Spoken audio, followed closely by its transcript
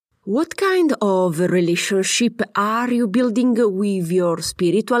What kind of relationship are you building with your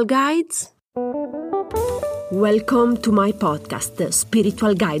spiritual guides? Welcome to my podcast,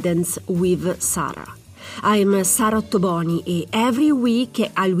 Spiritual Guidance with Sara. I'm Sara Ottoboni, and every week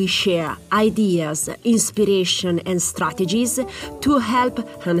I will share ideas, inspiration and strategies to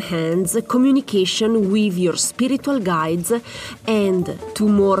help enhance communication with your spiritual guides and to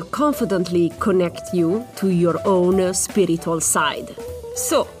more confidently connect you to your own spiritual side.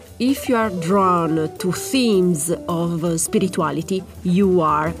 So, if you are drawn to themes of spirituality, you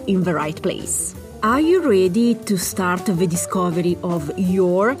are in the right place. Are you ready to start the discovery of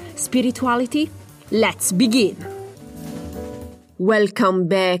your spirituality? Let's begin! Welcome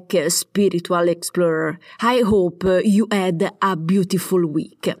back, Spiritual Explorer. I hope you had a beautiful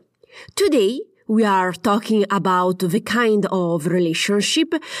week. Today, we are talking about the kind of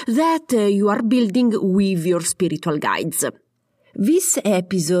relationship that you are building with your spiritual guides. This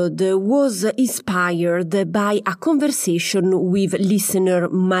episode was inspired by a conversation with listener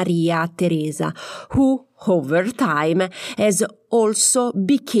Maria Teresa, who, over time, has also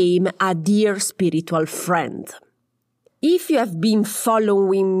become a dear spiritual friend. If you have been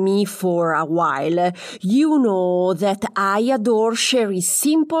following me for a while, you know that I adore sharing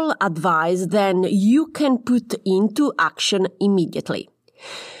simple advice that you can put into action immediately.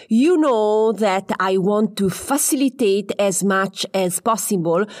 You know that I want to facilitate as much as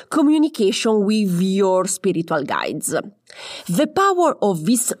possible communication with your spiritual guides. The power of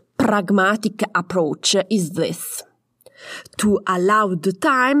this pragmatic approach is this: to allow the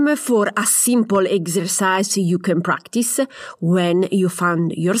time for a simple exercise you can practice when you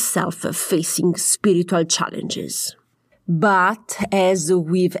find yourself facing spiritual challenges. But as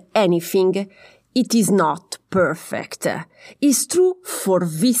with anything, it is not perfect. It's true for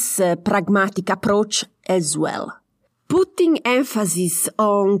this pragmatic approach as well. Putting emphasis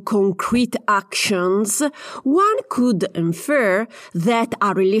on concrete actions, one could infer that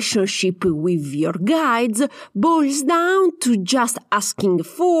a relationship with your guides boils down to just asking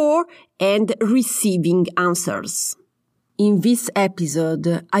for and receiving answers. In this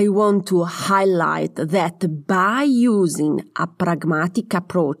episode, I want to highlight that by using a pragmatic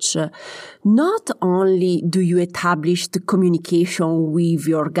approach, not only do you establish the communication with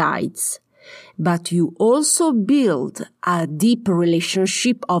your guides, but you also build a deep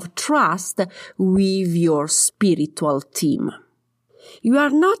relationship of trust with your spiritual team. You are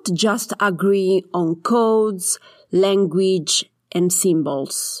not just agreeing on codes, language, and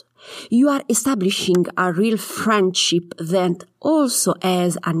symbols. You are establishing a real friendship that also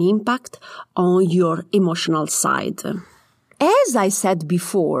has an impact on your emotional side. As I said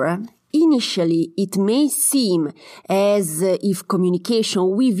before, initially it may seem as if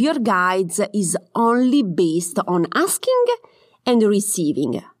communication with your guides is only based on asking and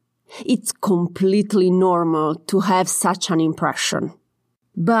receiving. It's completely normal to have such an impression.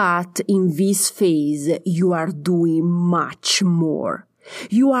 But in this phase, you are doing much more.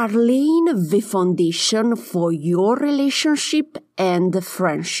 You are laying the foundation for your relationship and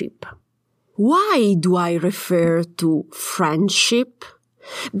friendship. Why do I refer to friendship?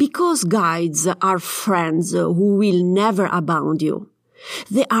 Because guides are friends who will never abandon you.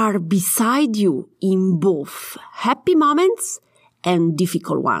 They are beside you in both happy moments and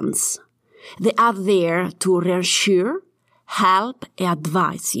difficult ones. They are there to reassure, help, and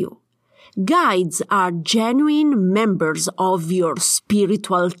advise you. Guides are genuine members of your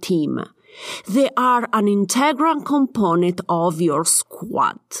spiritual team. They are an integral component of your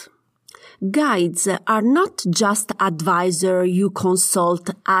squad. Guides are not just advisors you consult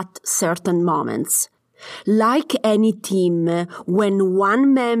at certain moments. Like any team, when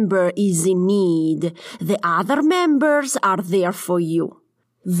one member is in need, the other members are there for you.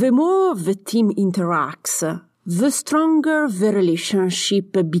 The more the team interacts, the stronger the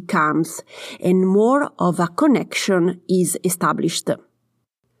relationship becomes and more of a connection is established.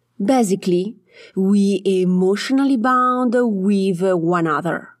 Basically, we emotionally bond with one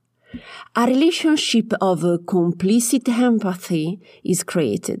another. A relationship of complicit empathy is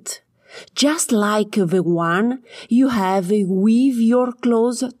created, just like the one you have with your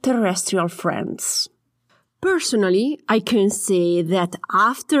close terrestrial friends. Personally, I can say that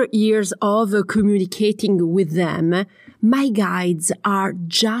after years of communicating with them, my guides are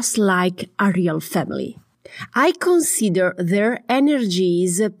just like a real family. I consider their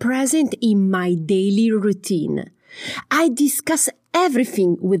energies present in my daily routine. I discuss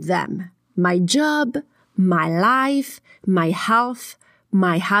everything with them: my job, my life, my health,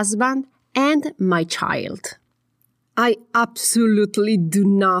 my husband, and my child. I absolutely do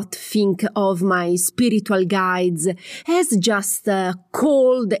not think of my spiritual guides as just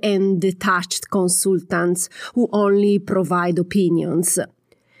cold and detached consultants who only provide opinions.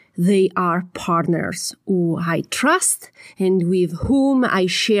 They are partners who I trust and with whom I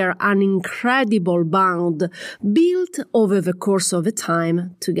share an incredible bond built over the course of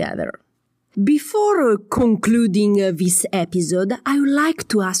time together. Before concluding this episode, I would like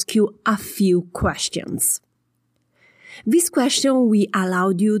to ask you a few questions. This question will allow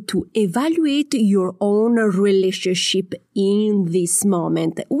you to evaluate your own relationship in this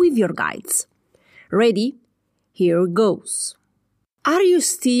moment with your guides. Ready? Here goes. Are you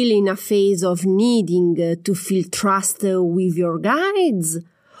still in a phase of needing to feel trust with your guides?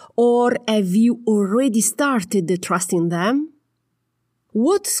 Or have you already started trusting them?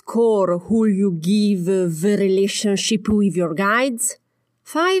 What score will you give the relationship with your guides?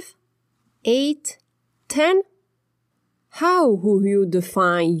 5? 8? 10? How will you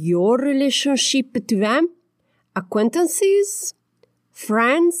define your relationship to them? Acquaintances?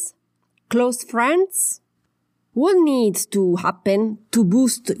 Friends? Close friends? What needs to happen to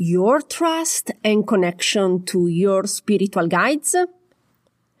boost your trust and connection to your spiritual guides?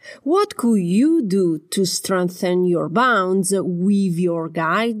 What could you do to strengthen your bonds with your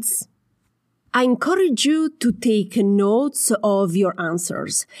guides? I encourage you to take notes of your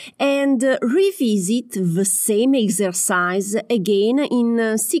answers and revisit the same exercise again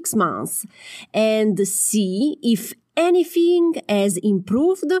in 6 months and see if anything has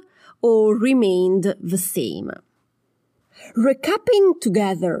improved or remained the same. Recapping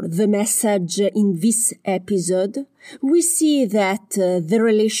together the message in this episode, we see that the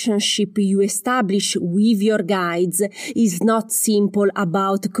relationship you establish with your guides is not simple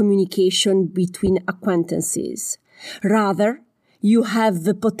about communication between acquaintances. Rather, you have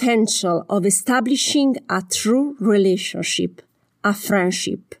the potential of establishing a true relationship, a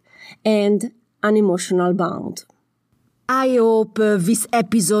friendship, and an emotional bond. I hope this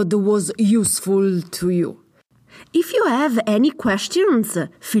episode was useful to you. If you have any questions,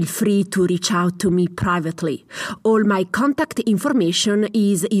 feel free to reach out to me privately. All my contact information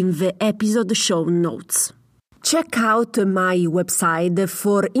is in the episode show notes. Check out my website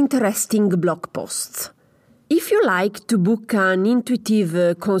for interesting blog posts. If you like to book an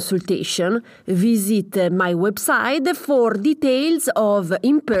intuitive consultation, visit my website for details of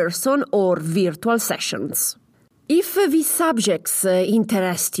in-person or virtual sessions. If these subjects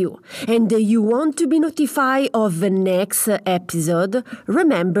interest you and you want to be notified of the next episode,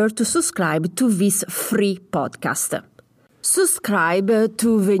 remember to subscribe to this free podcast. Subscribe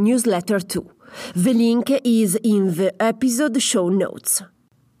to the newsletter too. The link is in the episode show notes.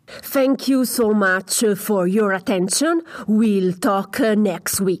 Thank you so much for your attention. We'll talk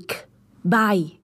next week. Bye.